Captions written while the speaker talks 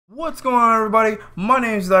What's going on, everybody? My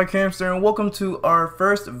name is Hamster and welcome to our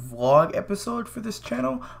first vlog episode for this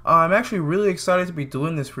channel. I'm actually really excited to be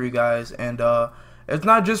doing this for you guys, and it's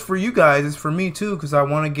not just for you guys, it's for me too, because I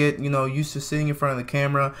want to get, used to sitting in front of the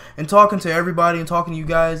camera and talking to everybody and talking to you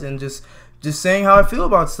guys and just saying how I feel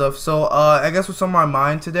about stuff. So I guess what's on my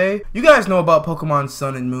mind today, you guys know about Pokemon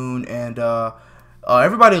Sun and Moon, and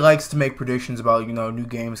everybody likes to make predictions about, new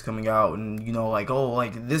games coming out, and,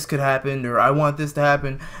 like this could happen, or I want this to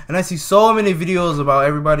happen. And I see so many videos about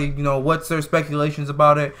everybody, what's their speculations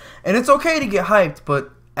about it. And it's okay to get hyped,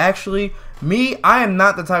 but actually, I am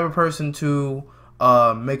not the type of person to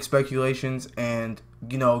make speculations and,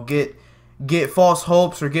 get false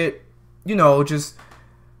hopes or get, just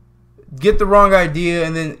get the wrong idea,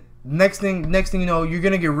 and then next thing you know, you're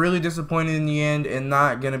gonna get really disappointed in the end and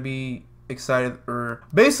not gonna be excited. Or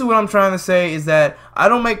basically what I'm trying to say is that I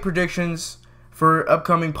don't make predictions for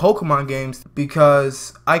upcoming Pokemon games,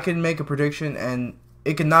 because I can make a prediction and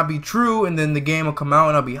it could not be true, and then the game will come out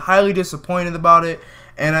and I'll be highly disappointed about it.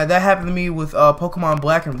 And that happened to me with Pokemon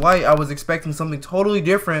Black and White. I was expecting something totally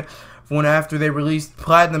different when after they released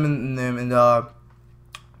Platinum in them, and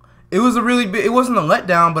it was it wasn't a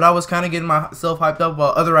letdown, but I was kind of getting myself hyped up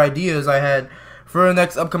about other ideas I had for the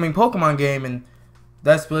next upcoming Pokemon game, and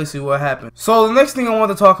that's basically what happened. So the next thing I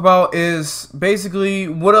want to talk about is basically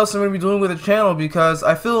what else I'm going to be doing with the channel, because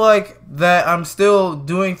I feel like that I'm still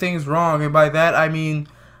doing things wrong. And by that I mean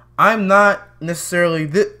I'm not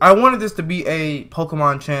necessarily I wanted this to be a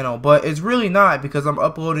Pokemon channel, but it's really not, because I'm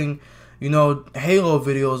uploading Halo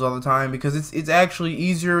videos all the time, because it's actually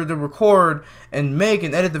easier to record and make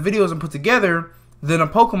and edit the videos and put together than a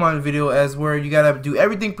Pokemon video, as where you gotta do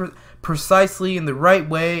everything precisely in the right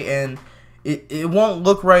way, and it won't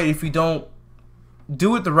look right if you don't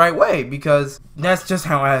do it the right way, because that's just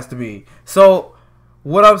how it has to be. So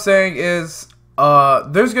what I'm saying is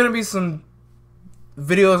there's gonna be some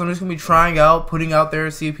videos I'm just gonna be trying out, putting out there,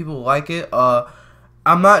 see if people like it.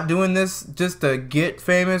 I'm not doing this just to get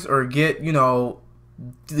famous or get,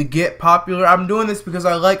 to get popular. I'm doing this because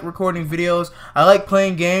I like recording videos. I like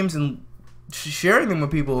playing games and sharing them with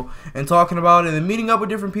people and talking about it and meeting up with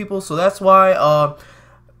different people. So that's why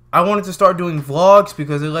I wanted to start doing vlogs,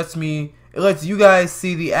 because it lets you guys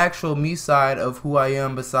see the actual me side of who I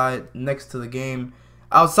am next to the game,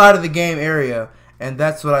 outside of the game area. And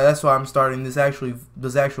that's why I'm starting this actual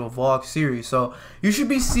vlog series. So you should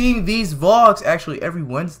be seeing these vlogs actually every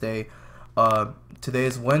Wednesday. Today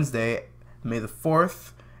is Wednesday, May the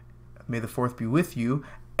 4th. May the 4th be with you.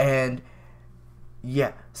 And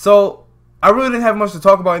yeah, so I really didn't have much to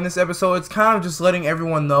talk about in this episode. It's kind of just letting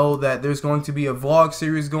everyone know that there's going to be a vlog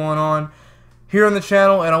series going on here on the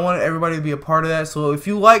channel, and I wanted everybody to be a part of that. So if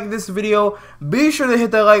you like this video, be sure to hit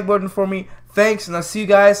that like button for me. Thanks, and I'll see you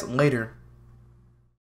guys later.